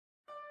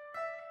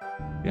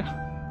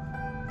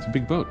yeah, it's a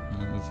big boat.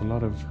 There's a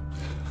lot of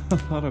a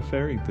lot of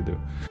ferrying to do.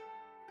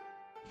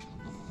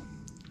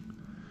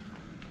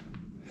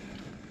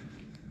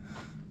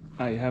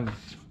 I have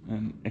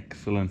an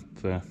excellent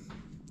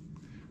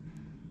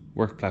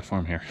work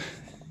platform here.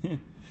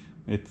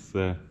 It's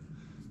the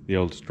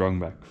old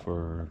strongback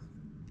for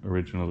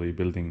originally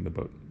building the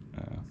boat,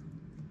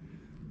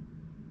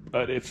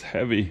 but it's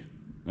heavy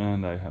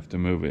and I have to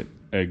move it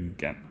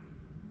again.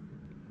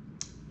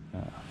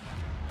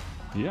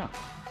 Yeah,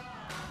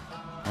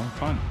 I'm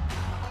fine.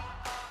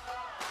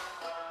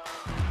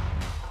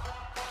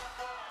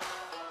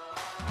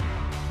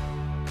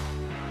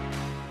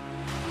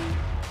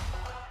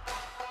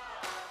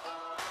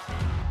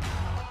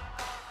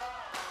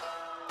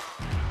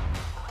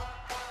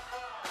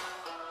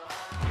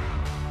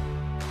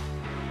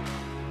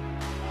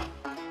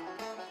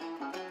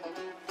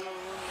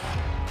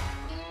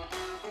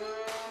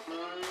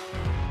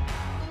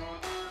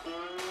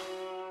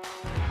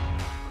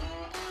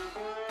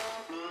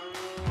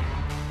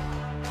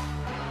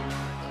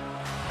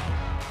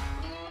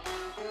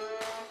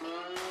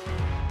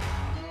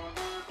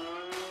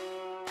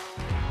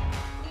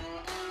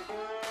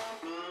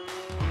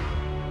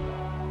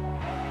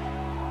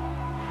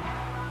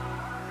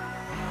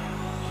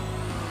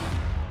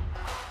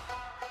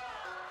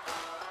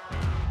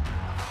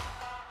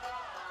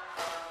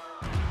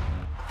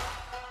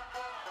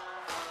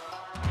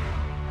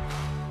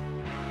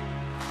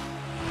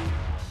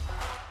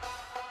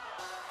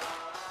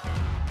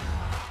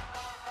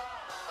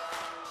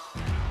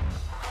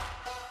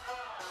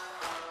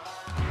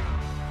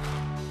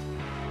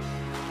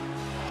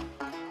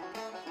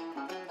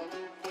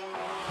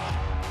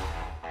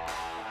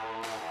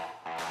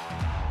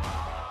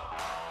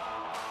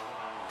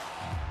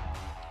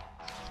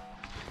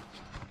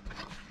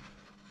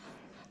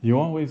 You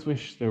always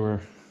wish there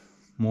were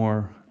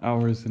more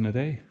hours in a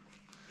day,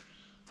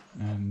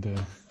 and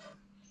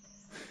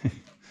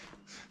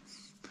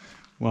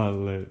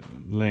while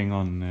laying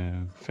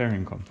on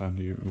fairing compound,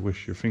 you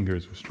wish your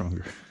fingers were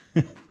stronger.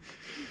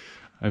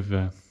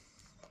 I've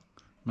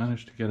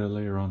managed to get a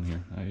layer on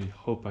here. I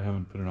hope I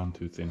haven't put it on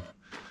too thin.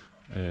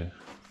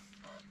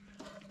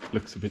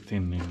 Looks a bit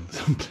thin in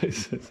some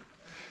places,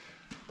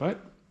 but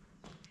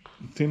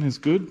thin is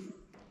good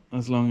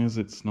as long as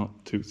it's not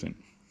too thin.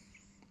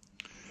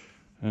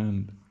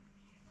 And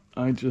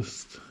I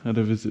just had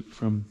a visit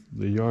from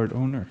the yard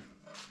owner,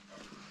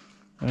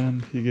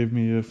 and he gave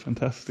me a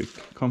fantastic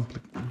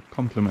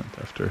compliment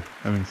after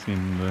having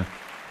seen the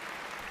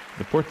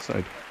port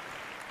side.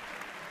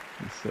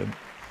 He said,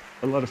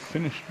 a lot of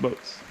finished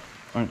boats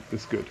aren't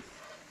this good.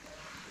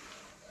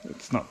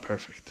 It's not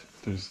perfect.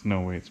 There's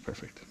no way it's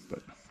perfect,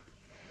 but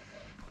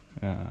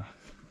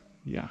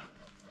yeah,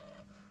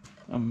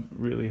 I'm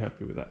really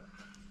happy with that.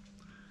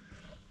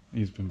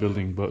 He's been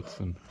building boats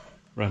and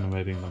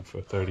renovating them for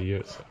 30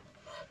 years, so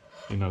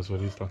he knows what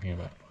he's talking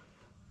about.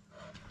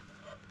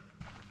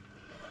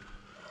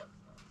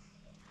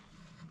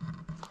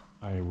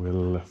 I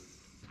will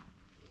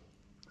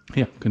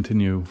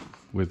continue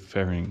with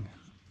fairing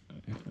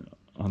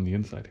on the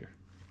inside here.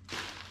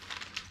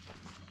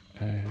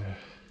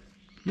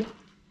 Yeah,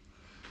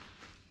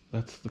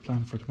 that's the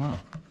plan for tomorrow.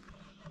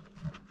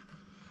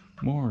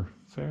 More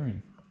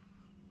fairing.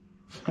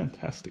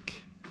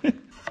 Fantastic.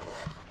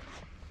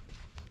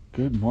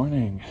 Good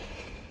morning.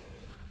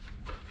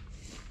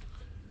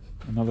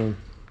 Another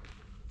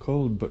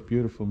cold but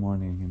beautiful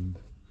morning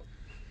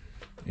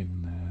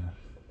in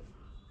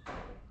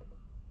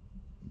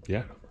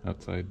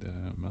outside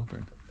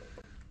Melbourne.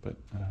 But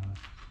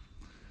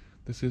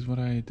this is what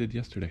I did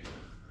yesterday.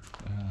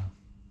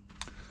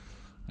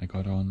 I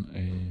got on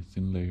a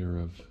thin layer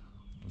of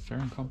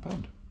fairing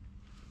compound,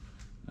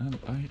 and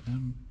I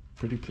am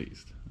pretty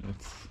pleased.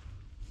 It's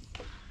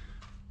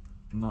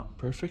not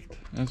perfect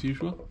as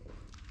usual.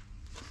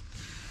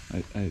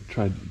 I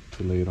tried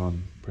to lay it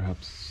on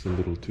perhaps a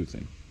little too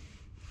thin.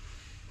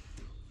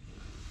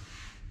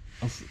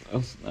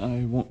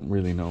 I won't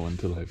really know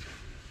until I've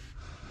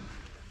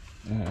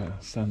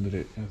sanded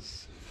it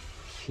as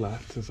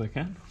flat as I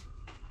can.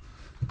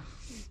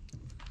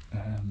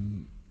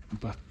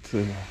 But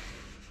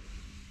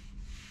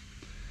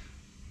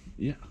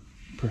yeah,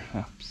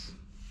 perhaps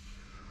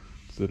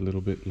it's a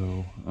little bit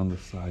low on the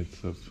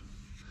sides of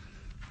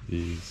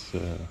these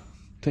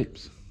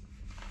tapes.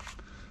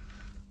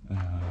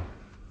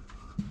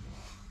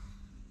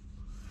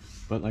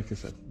 But like I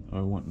said, I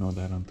won't know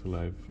that until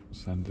I've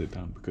sanded it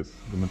down, because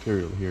the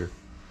material here,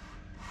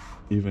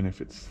 even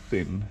if it's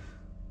thin,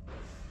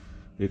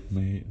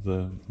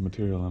 the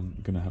material I'm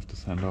gonna have to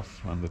sand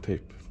off on the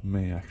tape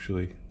may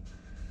actually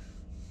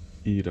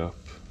eat up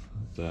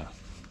the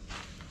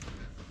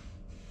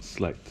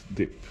slight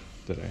dip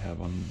that I have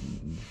on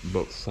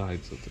both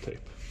sides of the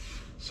tape.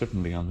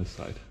 Certainly on this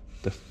side,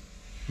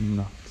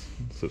 not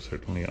so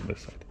certainly on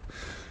this side.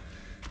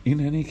 In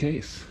any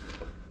case,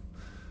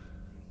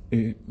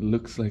 it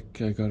looks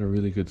like I got a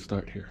really good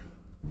start here.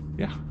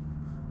 Yeah,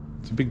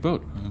 it's a big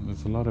boat, and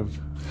there's a lot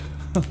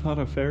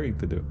of ferrying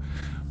to do.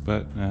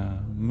 But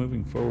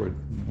moving forward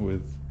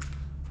with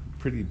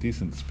pretty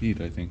decent speed,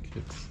 I think.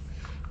 It's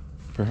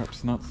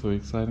perhaps not so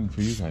exciting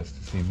for you guys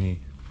to see me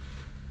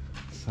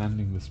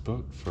sanding this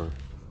boat for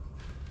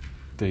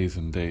days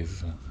and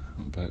days,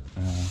 but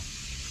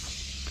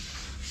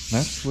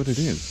that's what it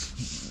is.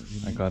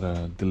 I got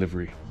a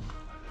delivery.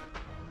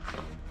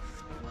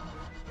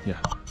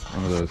 Yeah,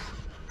 one of those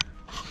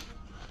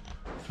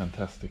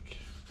fantastic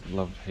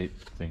love-hate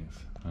things.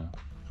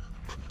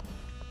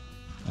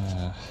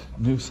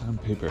 New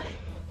sandpaper,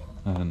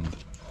 and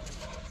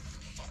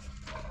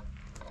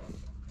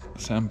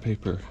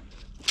sandpaper,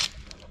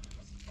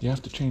 you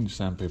have to change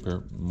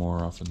sandpaper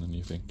more often than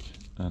you think,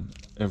 and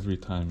every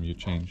time you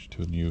change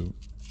to a new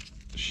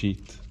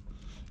sheet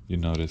you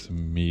notice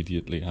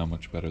immediately how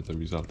much better the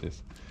result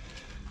is,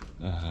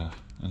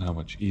 and how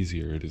much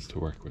easier it is to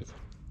work with.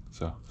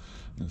 So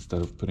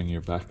instead of putting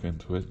your back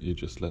into it, you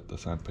just let the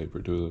sandpaper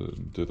do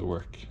the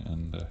work,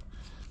 and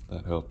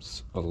that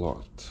helps a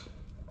lot.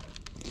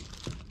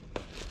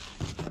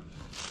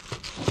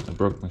 I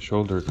broke my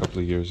shoulder a couple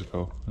of years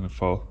ago in a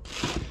fall,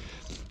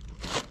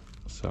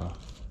 so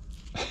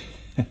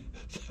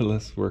the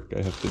less work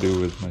I have to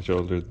do with my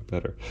shoulder, the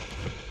better.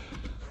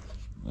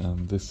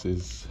 And this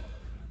is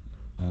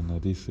an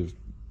adhesive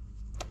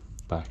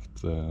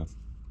backed hook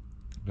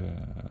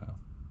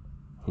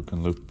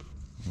and loop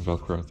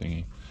Velcro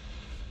thingy,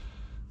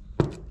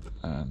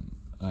 and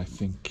I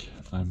think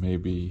I may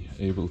be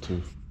able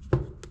to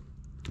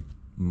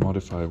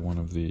modify one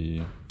of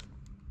the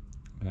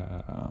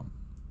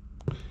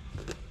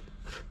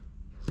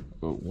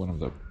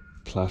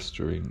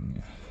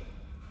plastering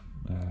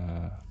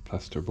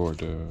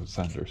plasterboard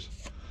sanders,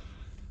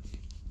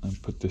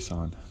 and put this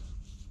on,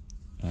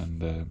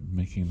 and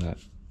making that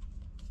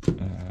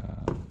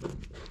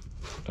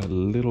a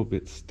little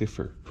bit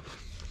stiffer.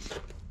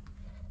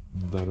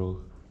 That'll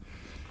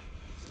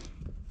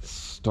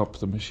stop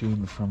the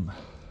machine from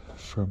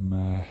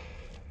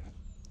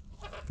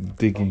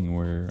digging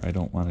where I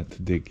don't want it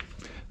to dig.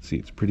 See,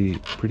 it's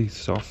pretty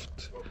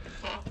soft.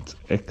 It's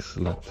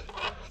excellent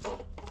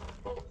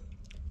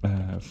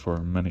for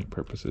many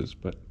purposes,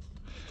 but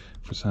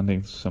for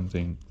sanding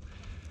something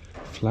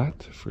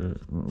flat, for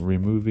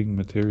removing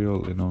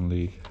material in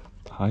only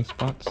high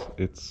spots,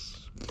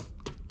 it's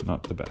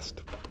not the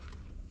best.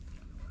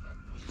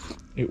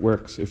 It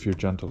works if you're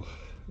gentle,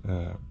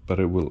 but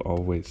it will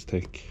always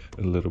take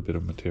a little bit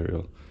of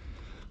material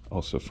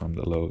also from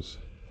the lows.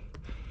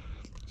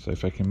 So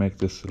if I can make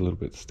this a little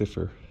bit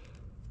stiffer,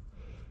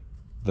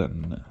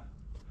 then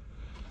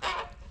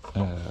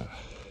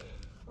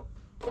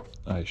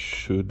I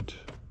should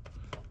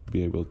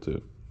be able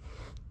to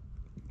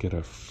get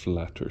a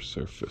flatter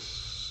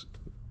surface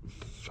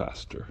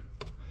faster.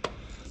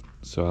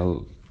 So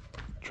I'll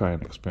try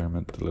and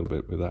experiment a little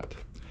bit with that.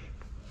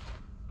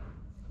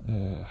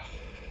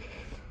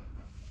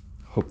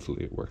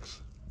 Hopefully it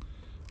works.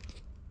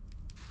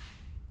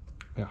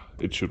 Yeah,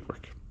 it should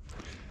work.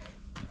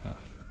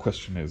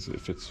 Question is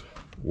if it's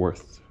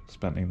worth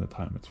spending the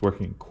time. It's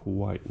working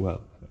quite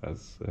well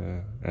as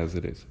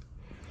it is.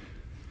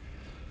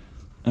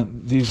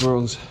 And these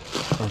rolls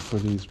are for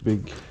these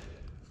big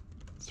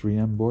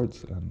 3M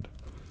boards, and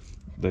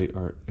they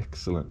are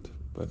excellent,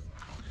 but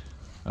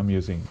I'm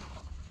using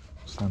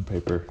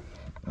sandpaper,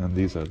 and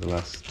these are the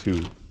last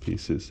two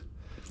pieces.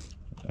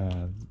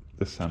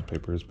 This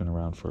sandpaper has been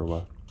around for a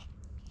while,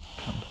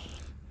 and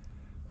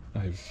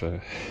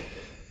I've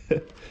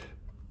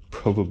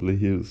probably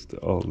used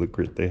all the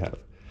grit they have.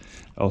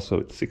 Also,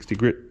 it's 60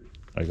 grit.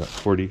 I got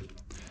 40,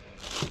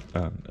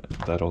 and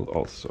that'll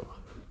also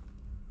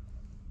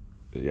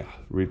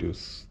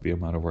reduce the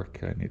amount of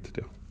work I need to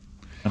do.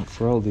 And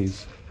for all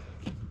these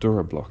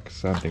Durablock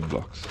sanding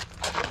blocks,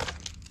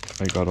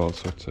 I got all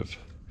sorts of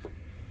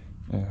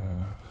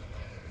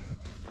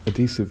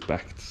adhesive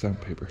backed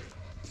sandpaper.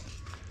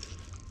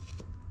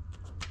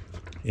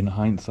 In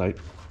hindsight,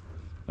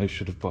 I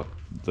should have bought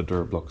the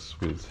Durablocks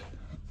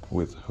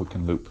with hook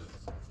and loop,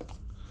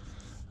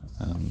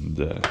 and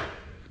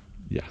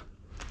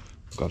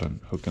got an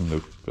hook and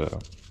loop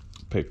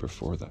paper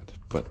for that,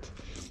 but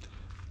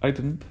I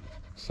didn't.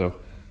 So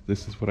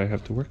this is what I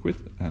have to work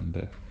with,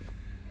 and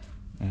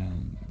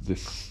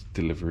this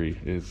delivery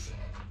is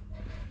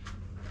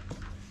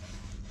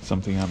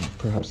something I'm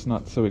perhaps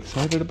not so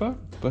excited about,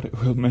 but it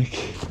will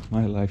make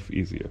my life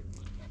easier.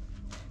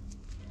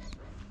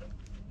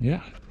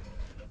 Yeah,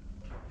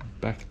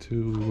 back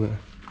to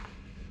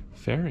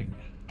fairing.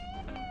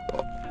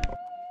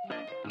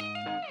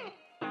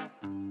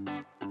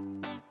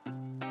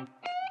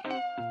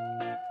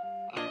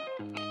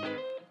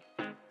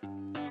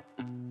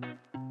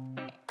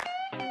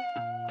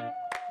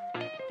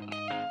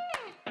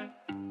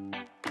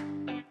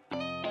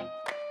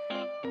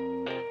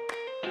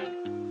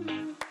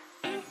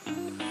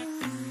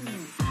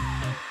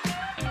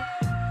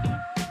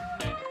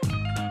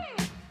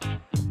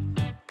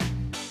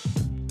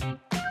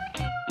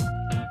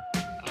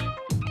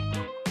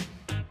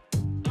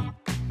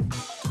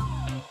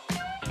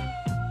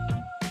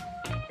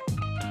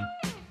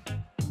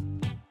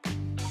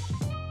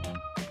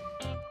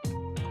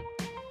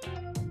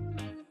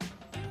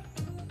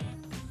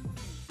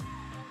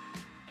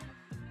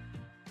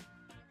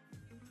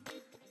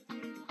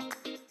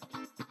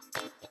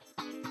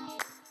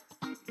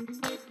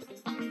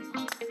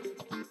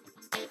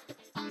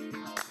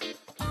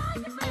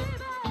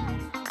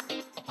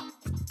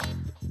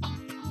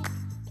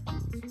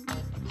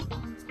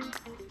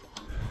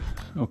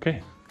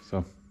 Okay,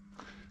 so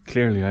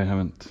clearly I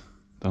haven't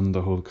done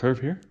the whole curve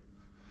here,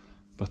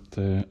 but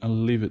I'll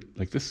leave it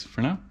like this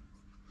for now,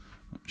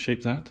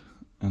 shape that,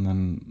 and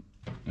then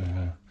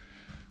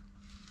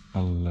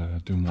I'll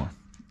do more.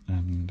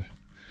 And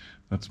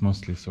that's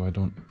mostly so I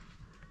don't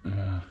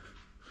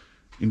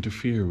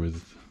interfere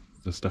with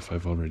the stuff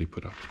I've already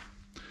put up.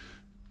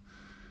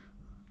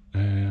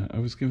 I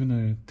was given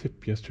a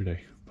tip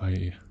yesterday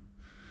by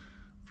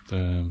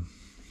the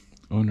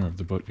owner of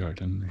the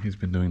boatyard, and he's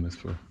been doing this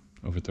for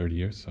over 30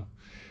 years, so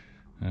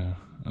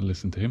I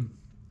listened to him.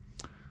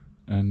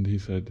 And he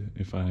said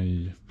if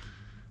I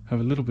have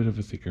a little bit of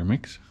a thicker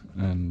mix,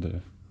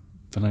 and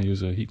then I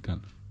use a heat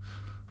gun,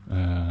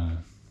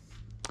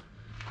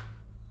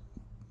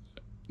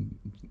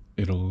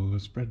 it'll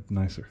spread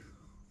nicer.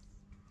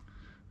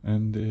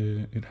 And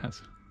it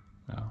has.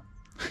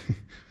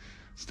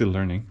 Still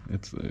learning.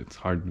 It's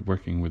hard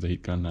working with a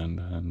heat gun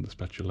and the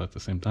spatula at the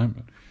same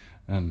time,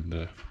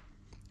 and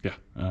yeah,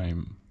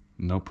 I'm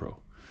no pro,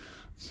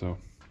 so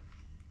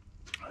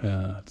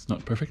it's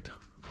not perfect,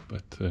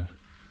 but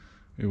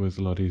it was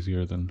a lot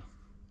easier than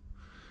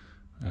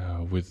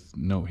with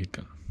no heat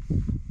gun.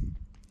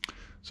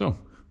 So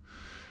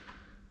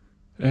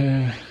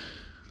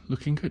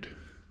looking good.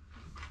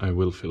 I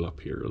will fill up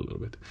here a little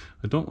bit.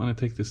 I don't want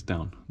to take this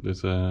down.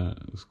 There's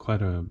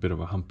quite a bit of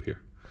a hump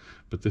here,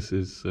 but this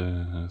is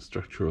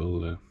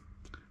structural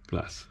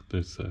glass.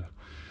 There's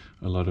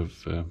a lot of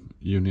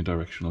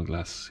unidirectional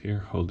glass here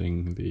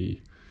holding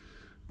the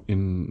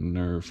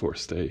inner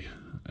forestay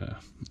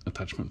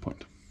attachment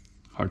point,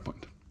 hard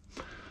point.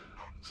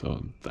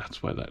 So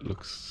that's why that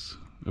looks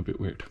a bit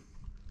weird.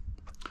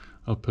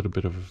 I'll put a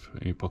bit of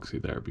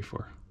epoxy there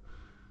before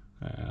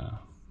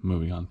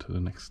moving on to the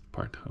next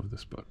part of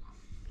this boat.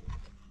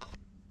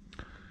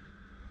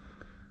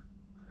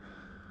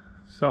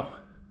 So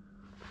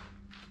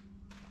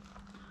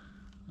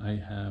I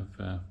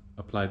have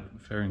applied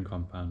fairing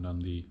compound on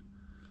the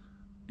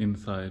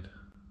inside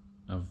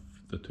of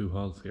the two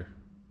hulls here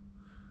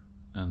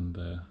and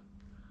the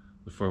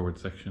forward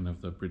section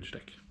of the bridge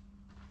deck.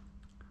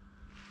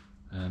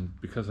 And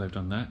because I've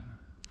done that,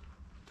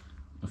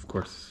 of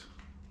course,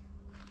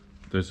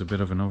 there's a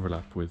bit of an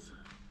overlap with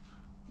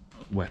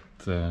wet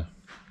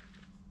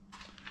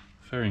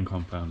fairing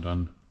compound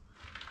on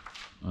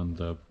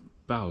the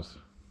bows,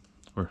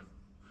 or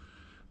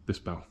this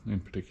bow in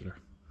particular.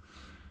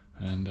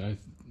 And I,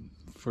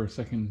 for a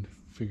second,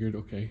 figured,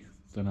 okay,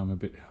 then I'm a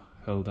bit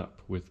held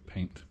up with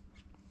paint.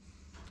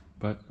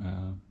 But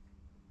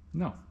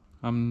no,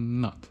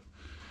 I'm not.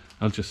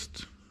 I'll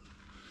just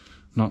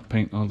not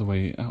paint all the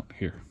way out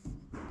here,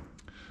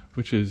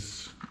 which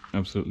is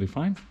absolutely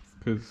fine,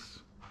 because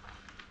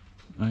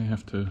I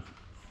have to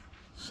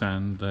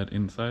sand that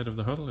inside of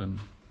the hull and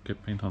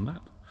get paint on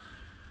that.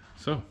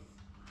 So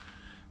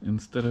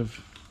instead of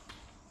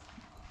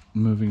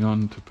moving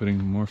on to putting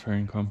more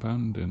fairing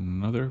compound in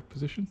another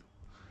position,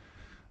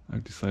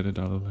 I've decided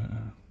I'll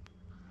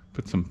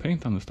put some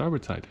paint on the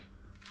starboard side.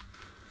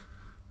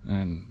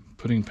 And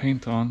putting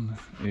paint on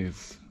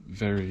is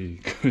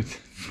very good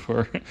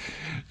for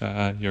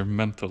your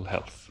mental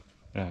health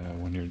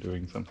when you're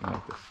doing something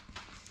like this.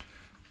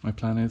 My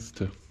plan is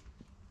to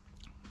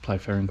apply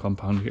fairing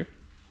compound here.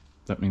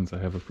 That means I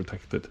have a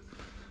protected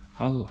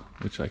hull,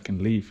 which I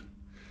can leave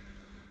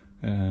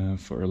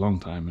for a long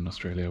time in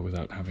Australia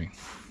without having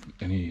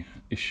any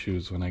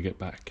issues when I get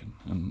back.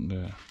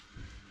 And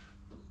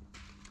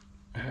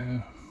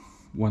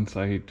once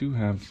I do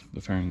have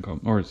the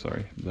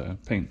the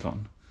paint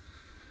on,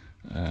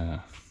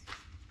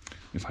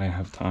 if I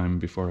have time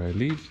before I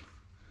leave,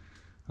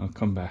 I'll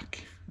come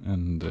back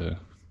and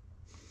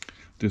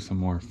do some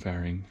more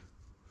fairing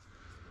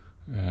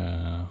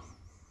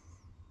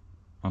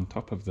on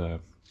top of the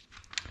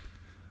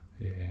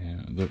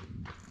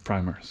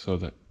primer, so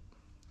that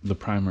the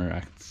primer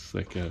acts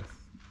like a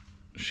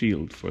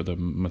shield for the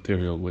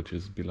material which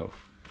is below,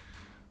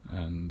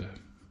 and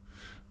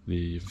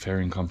the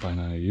fairing compound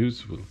I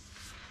use will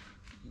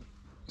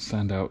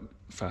sand out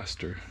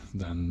faster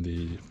than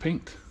the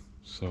paint,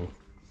 so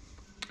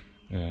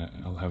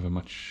I'll have a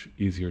much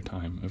easier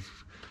time of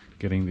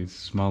getting these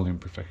small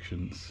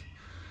imperfections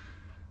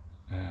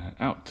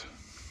out.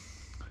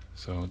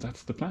 So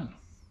that's the plan.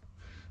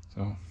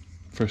 So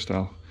first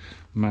I'll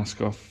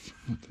mask off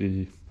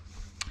the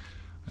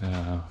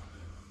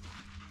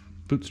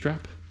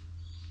bootstrap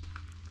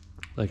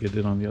like I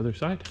did on the other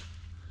side,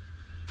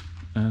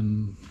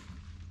 and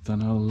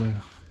then I'll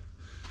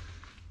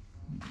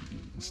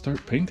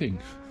start painting.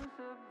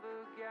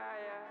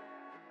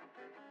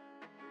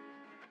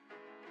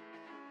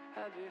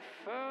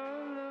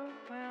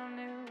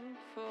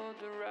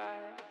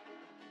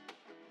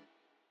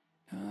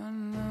 I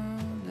know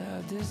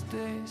that these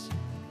days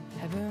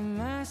have been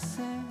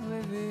messing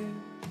with you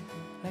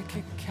like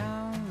a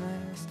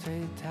countless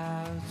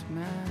 3,000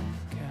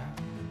 girl.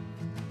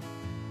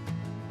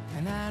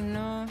 And I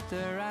know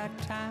the right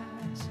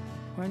times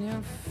when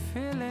you're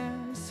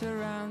feeling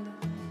surrounded,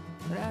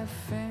 but I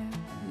think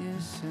you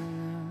should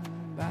know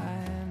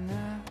by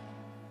now.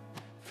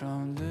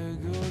 from the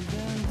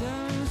golden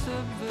domes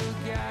of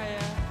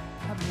Bulgaria.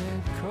 I've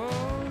been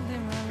cold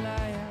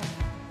Himalaya,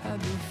 I'll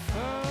be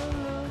far